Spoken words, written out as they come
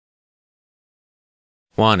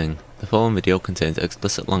Warning: the following video contains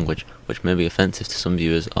explicit language which may be offensive to some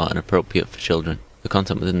viewers or inappropriate for children. The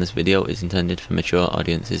content within this video is intended for mature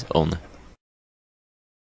audiences only.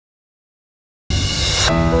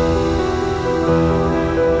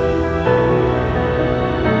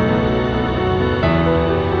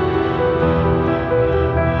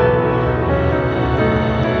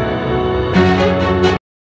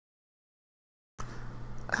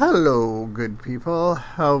 Hello, good people.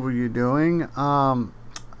 How are you doing?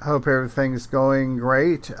 Hope everything's going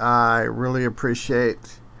great. I really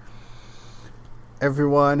appreciate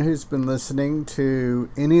everyone who's been listening to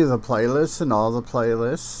any of the playlists and all the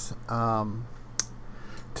playlists.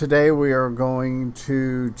 Today we are going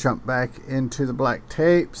to jump back into the Black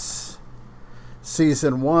Tapes,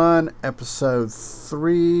 Season 1, Episode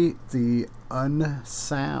 3, The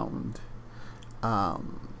Unsound.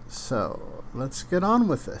 So let's get on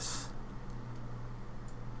with this.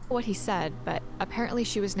 What he said, but apparently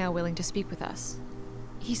she was now willing to speak with us.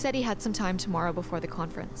 He said he had some time tomorrow before the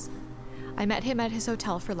conference. I met him at his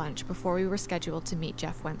hotel for lunch before we were scheduled to meet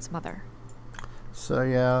Jeff Went's mother. So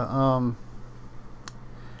yeah,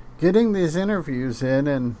 getting these interviews in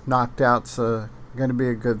and knocked out's going to be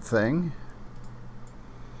a good thing.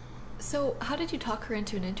 So how did you talk her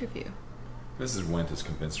into an interview? Mrs. Went is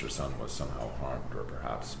convinced her son was somehow harmed or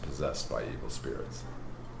perhaps possessed by evil spirits.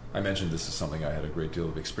 I mentioned this is something I had a great deal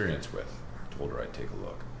of experience with. I told her I'd take a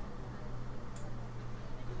look.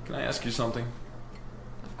 Can I ask you something?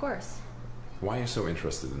 Of course. Why are you so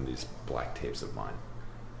interested in these black tapes of mine?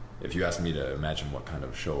 If you asked me to imagine what kind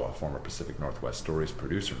of show a former Pacific Northwest Stories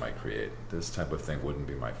producer might create, this type of thing wouldn't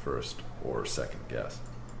be my first or second guess.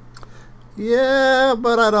 Yeah,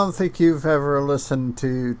 but I don't think you've ever listened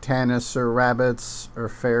to Tanis or Rabbits or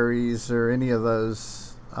Fairies or any of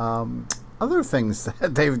those other things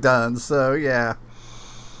that they've done, so yeah.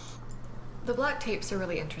 The black tapes are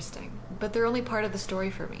really interesting, but they're only part of the story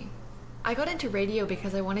for me. I got into radio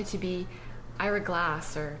because I wanted to be Ira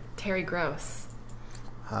Glass or Terry Gross.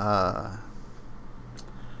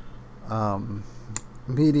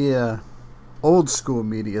 Old school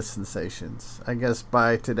media sensations. I guess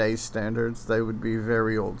by today's standards, they would be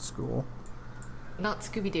very old school. Not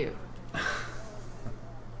Scooby-Doo.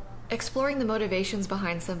 Exploring the motivations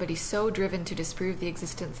behind somebody so driven to disprove the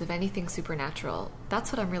existence of anything supernatural,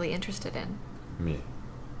 that's what I'm really interested in. Me?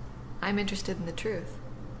 I'm interested in the truth.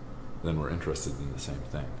 Then we're interested in the same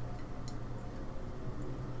thing.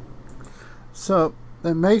 So,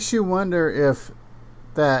 it makes you wonder if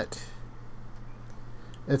that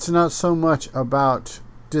it's not so much about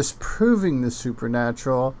disproving the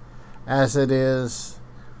supernatural as it is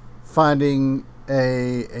finding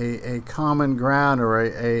a common ground or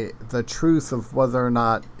the truth of whether or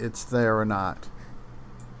not it's there or not.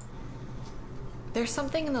 There's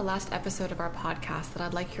something in the last episode of our podcast that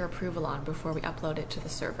I'd like your approval on before we upload it to the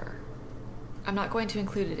server. I'm not going to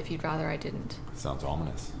include it if you'd rather I didn't. Sounds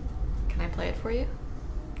ominous. Can I play it for you?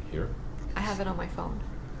 Here? I have it on my phone.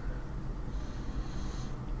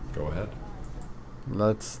 Go ahead.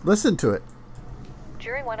 Let's listen to it.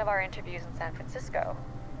 During one of our interviews in San Francisco,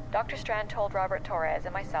 Dr. Strand told Robert Torres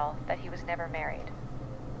and myself that he was never married.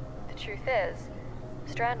 The truth is,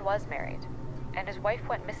 Strand was married, and his wife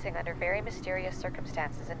went missing under very mysterious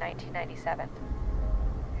circumstances in 1997.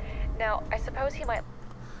 Now, I suppose he might...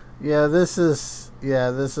 Yeah, this is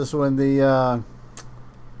when the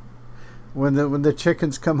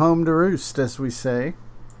chickens come home to roost, as we say.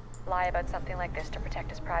 lie about something like this to protect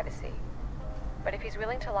his privacy. But if he's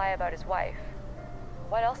willing to lie about his wife,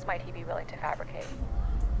 what else might he be willing to fabricate?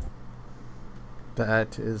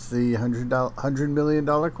 That is the $100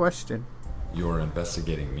 million question. You're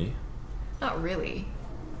investigating me? Not really.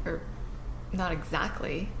 Or not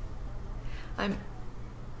exactly. I'm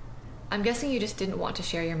guessing you just didn't want to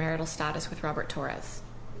share your marital status with Robert Torres.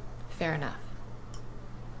 Fair enough.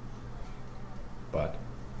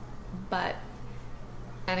 But,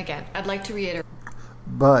 and again, I'd like to reiterate...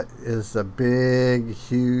 But is a big,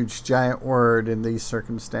 huge, giant word in these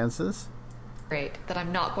circumstances. ...that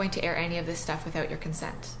I'm not going to air any of this stuff without your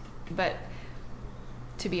consent. But,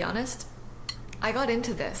 to be honest, I got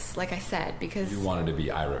into this, like I said, because... you wanted to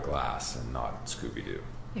be Ira Glass and not Scooby-Doo.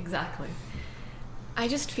 Exactly. I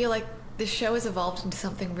just feel like this show has evolved into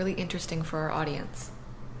something really interesting for our audience.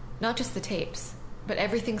 Not just the tapes, but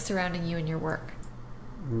everything surrounding you and your work.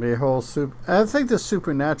 I think the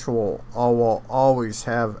supernatural will always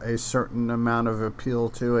have a certain amount of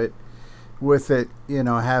appeal to it, with it,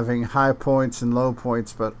 having high points and low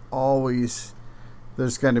points, but always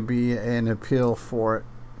there's going to be an appeal for it.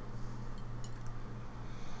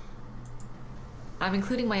 I'm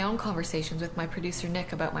including my own conversations with my producer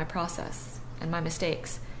Nick about my process. and my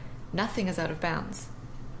mistakes, nothing is out of bounds.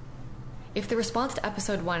 If the response to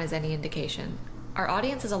episode 1 is any indication, our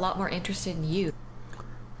audience is a lot more interested in you.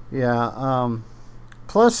 Yeah,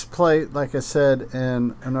 plus play, like I said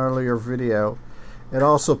in an earlier video, it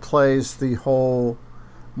also plays the whole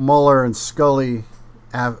Mueller and Scully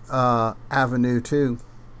avenue too.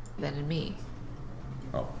 Than in me.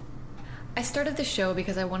 Oh. I started the show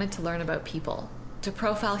because I wanted to learn about people, to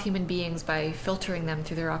profile human beings by filtering them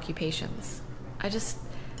through their occupations. I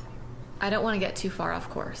don't want to get too far off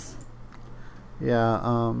course.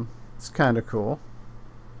 Yeah, it's kind of cool.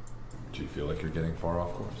 Do you feel like you're getting far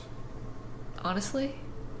off course? Honestly,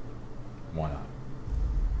 Why not?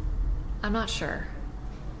 I'm not sure.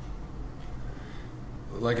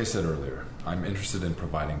 Like I said earlier, I'm interested in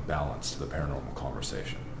providing balance to the paranormal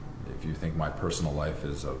conversation. If you think my personal life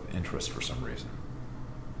is of interest for some reason,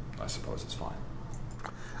 I suppose it's fine.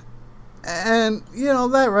 And, you know,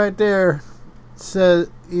 that right there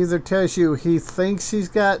either tells you he thinks he's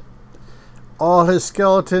got all his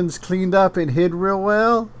skeletons cleaned up and hid real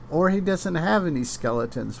well, or he doesn't have any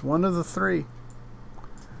skeletons. One of the three.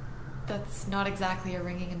 That's not exactly a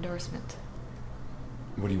ringing endorsement.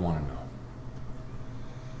 What do you want to know?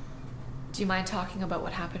 Do you mind talking about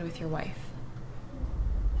what happened with your wife?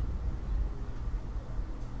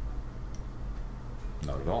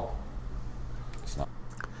 Not at all. It's not.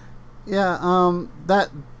 Yeah,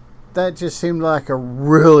 that just seemed like a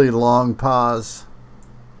really long pause.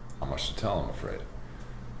 Not much to tell, I'm afraid.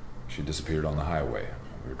 She disappeared on the highway.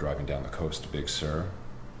 We were driving down the coast to Big Sur,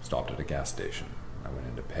 stopped at a gas station. I went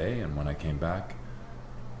in to pay, and when I came back,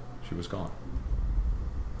 she was gone.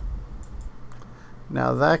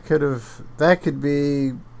 Now that could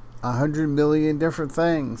be 100 million different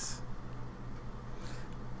things.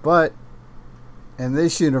 But in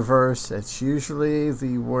this universe, it's usually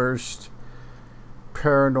the worst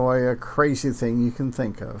paranoia, crazy thing you can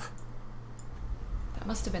think of. That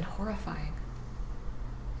must have been horrifying.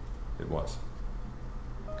 It was.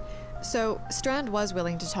 So, Strand was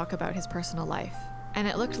willing to talk about his personal life, and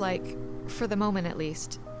it looked like, for the moment at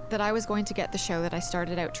least, that I was going to get the show that I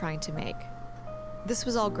started out trying to make. This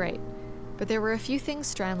was all great, but there were a few things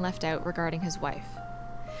Strand left out regarding his wife.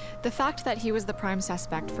 The fact that he was the prime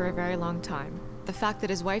suspect for a very long time, the fact that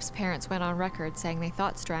his wife's parents went on record saying they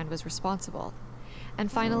thought Strand was responsible,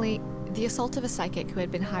 and finally, the assault of a psychic who had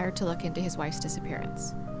been hired to look into his wife's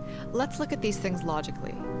disappearance. Let's look at these things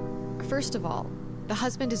logically. First of all, the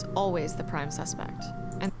husband is always the prime suspect,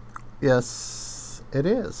 and Yes, it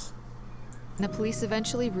is. the police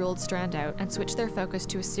eventually ruled Strand out and switched their focus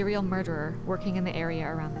to a serial murderer working in the area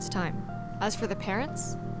around this time. As for the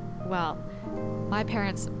parents, well, my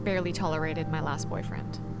parents barely tolerated my last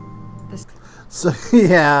boyfriend. So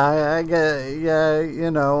yeah, I get, yeah,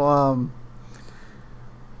 you know,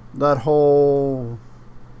 that whole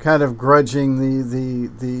kind of grudging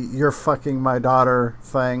the you're fucking my daughter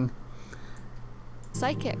thing.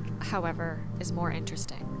 Psychic, however, is more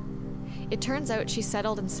interesting. It turns out she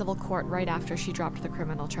settled in civil court right after she dropped the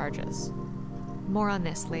criminal charges. More on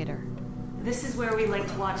this later. This is where we like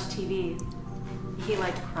to watch TV. He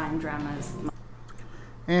liked crime dramas.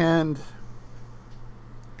 And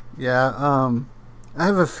yeah, I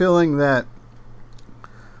have a feeling that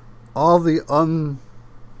all the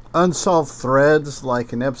unsolved threads,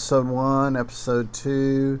 like in episode 1, episode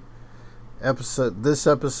 2, this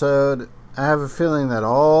episode, I have a feeling that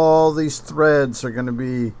all these threads are going to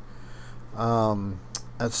be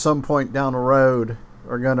at some point down the road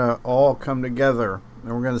are going to all come together,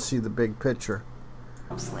 and we're going to see the big picture.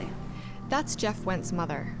 Mostly. That's Jeff Went's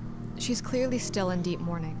mother. She's clearly still in deep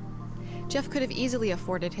mourning. Jeff could have easily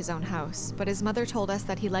afforded his own house, but his mother told us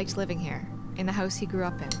that he liked living here, in the house he grew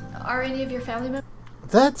up in. Are any of your family members?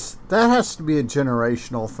 That has to be a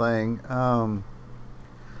generational thing. I'm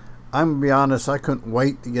going to be honest, I couldn't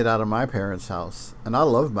wait to get out of my parents' house. And I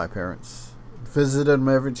loved my parents. Visited them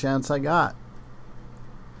every chance I got.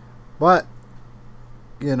 But,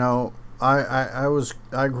 you know,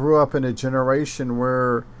 I grew up in a generation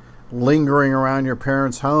where lingering around your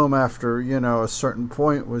parents' home after, you know, a certain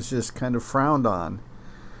point was just kind of frowned on.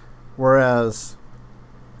 Whereas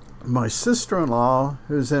my sister-in-law,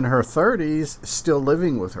 who's in her 30s, is still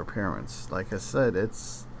living with her parents. Like I said,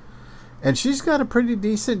 and she's got a pretty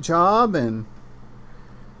decent job, and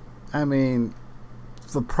I mean,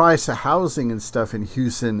 the price of housing and stuff in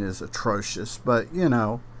Houston is atrocious, but you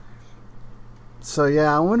know. So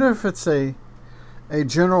yeah, I wonder if it's a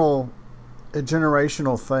generational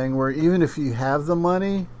thing where even if you have the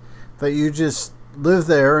money, that you just live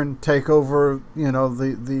there and take over, you know,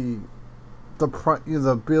 the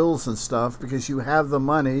bills and stuff because you have the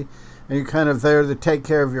money and you're kind of there to take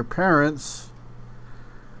care of your parents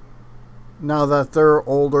now that they're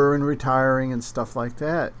older and retiring and stuff like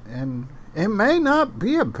that. And it may not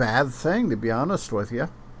be a bad thing, to be honest with you.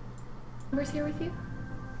 Who's here with you?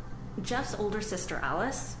 Jeff's older sister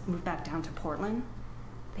Alice moved back down to Portland.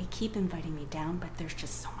 They keep inviting me down, but there's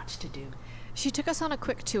just so much to do. She took us on a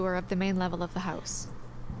quick tour of the main level of the house.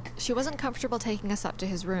 She wasn't comfortable taking us up to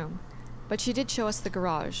his room, but she did show us the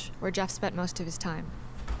garage, where Jeff spent most of his time.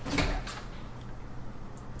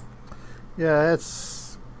 Yeah,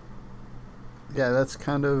 that's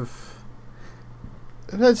kind of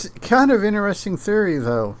interesting theory,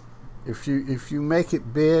 though. If you make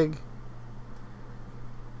it big,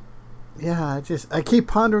 yeah, I keep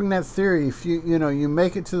pondering that theory. If you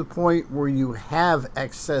make it to the point where you have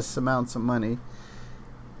excess amounts of money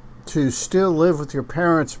to still live with your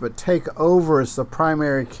parents, but take over as the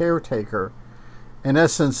primary caretaker, in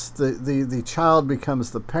essence, the child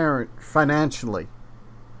becomes the parent financially.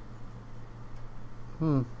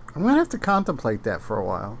 I'm gonna have to contemplate that for a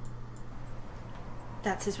while.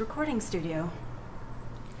 That's his recording studio.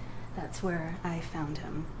 That's where I found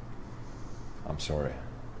him. I'm sorry.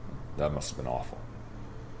 That must have been awful.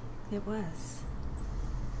 It was.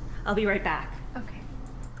 I'll be right back. Okay.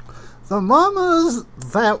 The mamas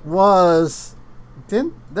that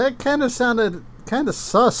kind of sounded kind of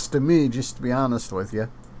sus to me, just to be honest with you.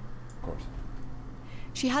 Of course.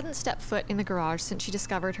 She hadn't stepped foot in the garage since she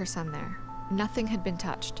discovered her son there. Nothing had been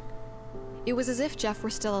touched. It was as if Jeff were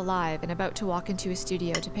still alive and about to walk into his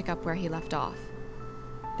studio to pick up where he left off.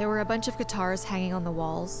 There were a bunch of guitars hanging on the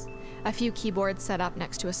walls, a few keyboards set up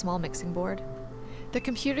next to a small mixing board. The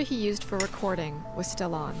computer he used for recording was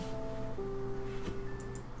still on.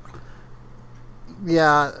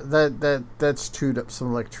 Yeah, that's chewed up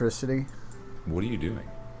some electricity. What are you doing?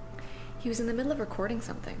 He was in the middle of recording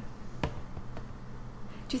something. Do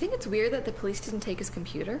you think it's weird that the police didn't take his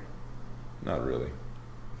computer? Not really.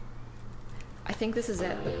 I think this is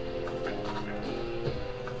it.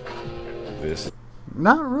 This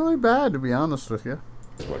Not really bad, to be honest with you.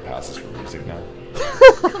 is what passes for music now?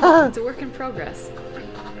 Come on, it's a work in progress. What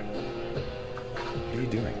are you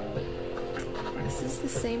doing? This is the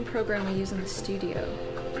same program we use in the studio.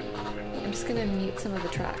 I'm just gonna mute some of the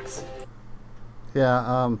tracks.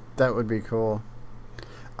 Yeah, that would be cool.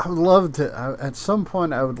 I would love to, at some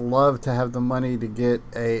point I would love to have the money to get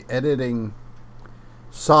a editing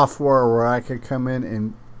software where I could come in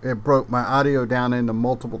and it broke my audio down into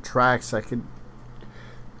multiple tracks. I could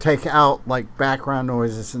take out like background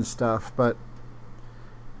noises and stuff, but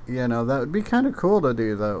that would be kind of cool to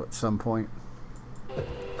do though at some point.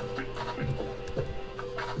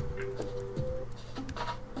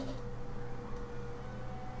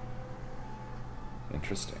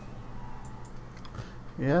 Interesting.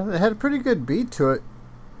 Yeah, it had a pretty good beat to it.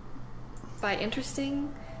 By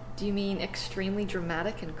interesting, do you mean extremely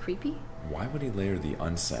dramatic and creepy? Why would he layer the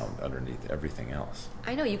unsound underneath everything else?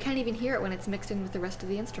 I know, you can't even hear it when it's mixed in with the rest of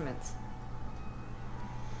the instruments.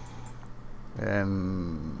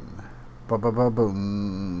 And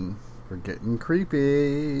ba-ba-ba-boom. We're getting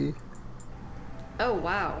creepy. Oh,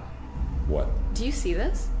 wow. What? Do you see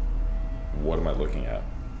this? What am I looking at?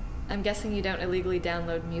 I'm guessing you don't illegally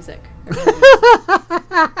download music.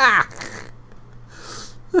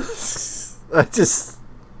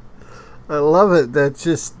 I love it. That's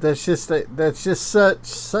just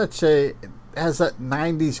such a has that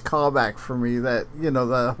 90s callback for me, that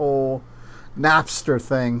the whole Napster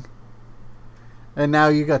thing. And now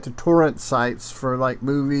you got the torrent sites for like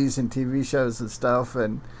movies and TV shows and stuff,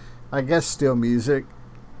 and I guess still music.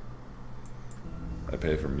 I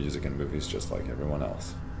pay for music and movies just like everyone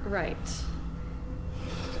else. Right.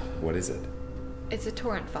 What is it? It's a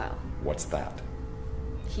torrent file. What's that?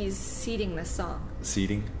 He's seeding this song.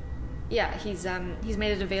 Seeding? Yeah, he's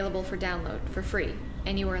made it available for download for free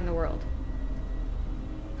anywhere in the world.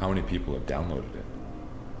 How many people have downloaded it?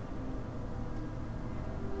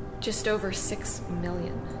 Just over 6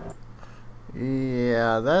 million.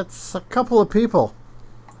 Yeah, that's a couple of people.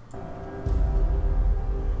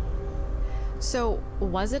 So,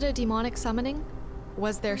 was it a demonic summoning?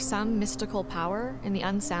 Was there some mystical power in the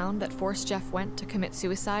Unsound that forced Jeff Went to commit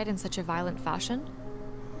suicide in such a violent fashion?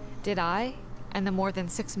 Did I, and the more than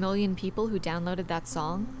 6 million people who downloaded that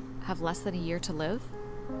song, have less than a year to live?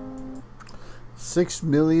 6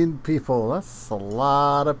 million people. That's a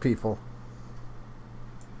lot of people.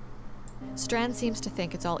 Strand seems to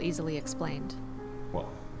think it's all easily explained. Well,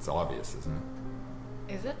 it's obvious, isn't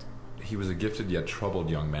it? Is it? He was a gifted yet troubled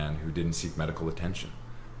young man who didn't seek medical attention.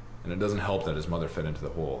 And it doesn't help that his mother fed into the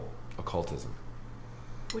whole occultism.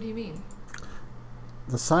 What do you mean?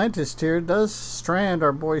 The scientist here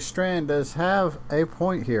our boy Strand, does have a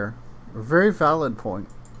point here. A very valid point.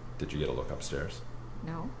 Did you get a look upstairs?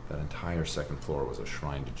 No. That entire second floor was a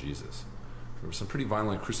shrine to Jesus. There was some pretty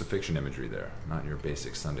violent crucifixion imagery there. Not your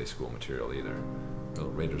basic Sunday school material either.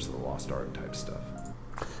 Real Raiders of the Lost Ark type stuff.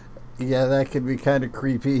 Yeah, that could be kind of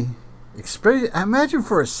creepy. I imagine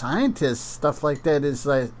for a scientist, stuff like that is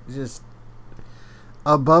like just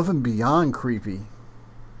above and beyond creepy.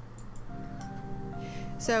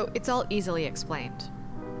 So, it's all easily explained.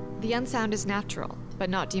 The Unsound is natural,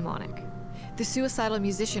 but not demonic. The suicidal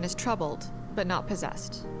musician is troubled, but not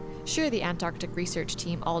possessed. Sure, the Antarctic research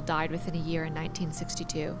team all died within a year in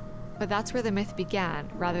 1962, but that's where the myth began,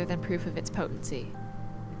 rather than proof of its potency.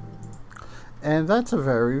 And that's a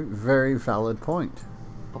very, very valid point.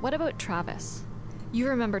 But what about Travis? You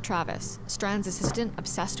remember Travis, Strand's assistant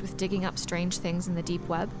obsessed with digging up strange things in the deep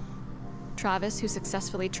web? Travis, who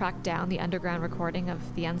successfully tracked down the underground recording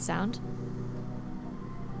of the Unsound?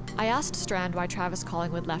 I asked Strand why Travis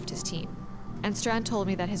Collingwood left his team, and Strand told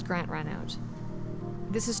me that his grant ran out.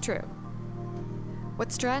 This is true.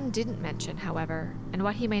 What Strand didn't mention, however, and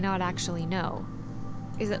what he may not actually know,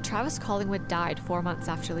 is that Travis Collingwood died 4 months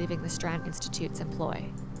after leaving the Strand Institute's employ.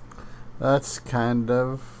 That's kind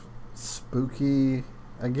of spooky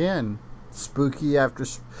again. Spooky after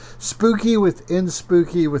spooky within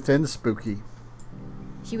spooky within spooky.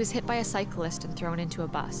 He was hit by a cyclist and thrown into a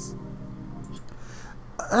bus.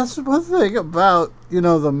 That's one thing about,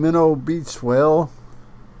 the Minnow beats whale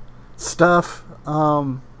stuff.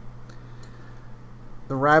 The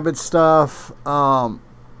rabbit stuff, all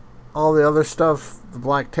the other stuff, the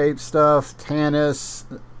black tape stuff, Tannis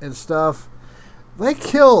and stuff. They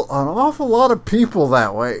kill an awful lot of people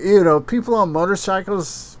that way. People on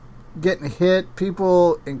motorcycles getting hit,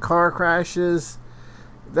 people in car crashes.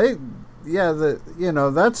 That's,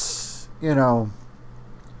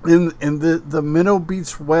 in the Minnow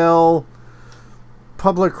Beats Well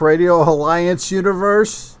Public Radio Alliance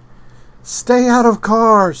universe, stay out of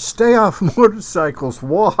cars, stay off motorcycles,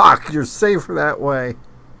 walk, you're safer that way.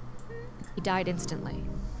 He died instantly.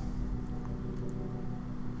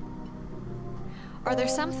 Are there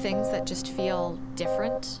some things that just feel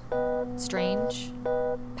different, strange,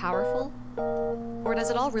 powerful? Or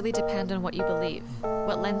does it all really depend on what you believe,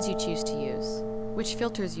 what lens you choose to use, which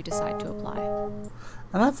filters you decide to apply?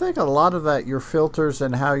 And I think a lot of that, your filters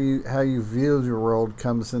and how you view your world,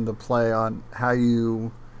 comes into play on how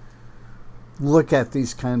you look at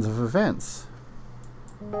these kinds of events.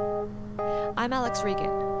 I'm Alex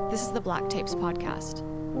Regan. This is the Black Tapes Podcast.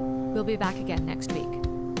 We'll be back again next week.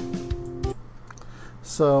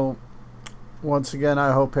 So, once again,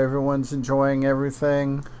 I hope everyone's enjoying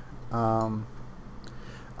everything. I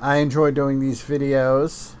enjoy doing these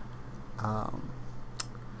videos.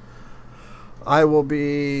 I will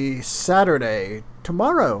be Saturday,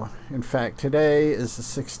 tomorrow. In fact, today is the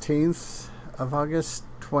 16th of August,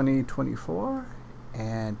 2024.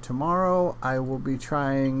 And tomorrow I will be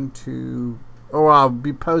I'll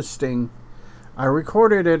be posting. I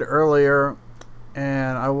recorded it earlier,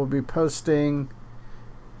 and I will be posting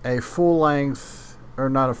a full length, or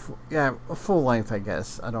not a full length, I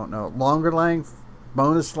guess. I don't know. Longer length,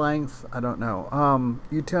 bonus length, I don't know.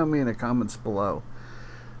 You tell me in the comments below.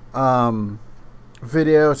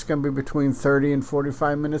 Video, it's going to be between 30 and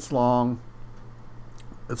 45 minutes long.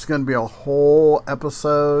 It's going to be a whole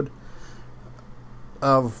episode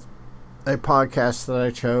of a podcast that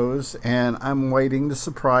I chose, and I'm waiting to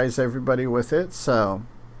surprise everybody with it. So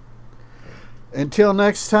until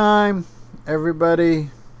next time,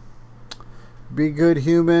 everybody, be good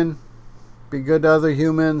human, be good to other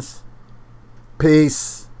humans.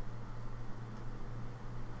 Peace.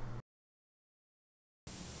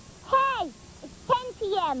 Hey, it's 10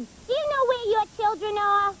 p.m. Do you know where your children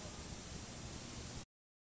are?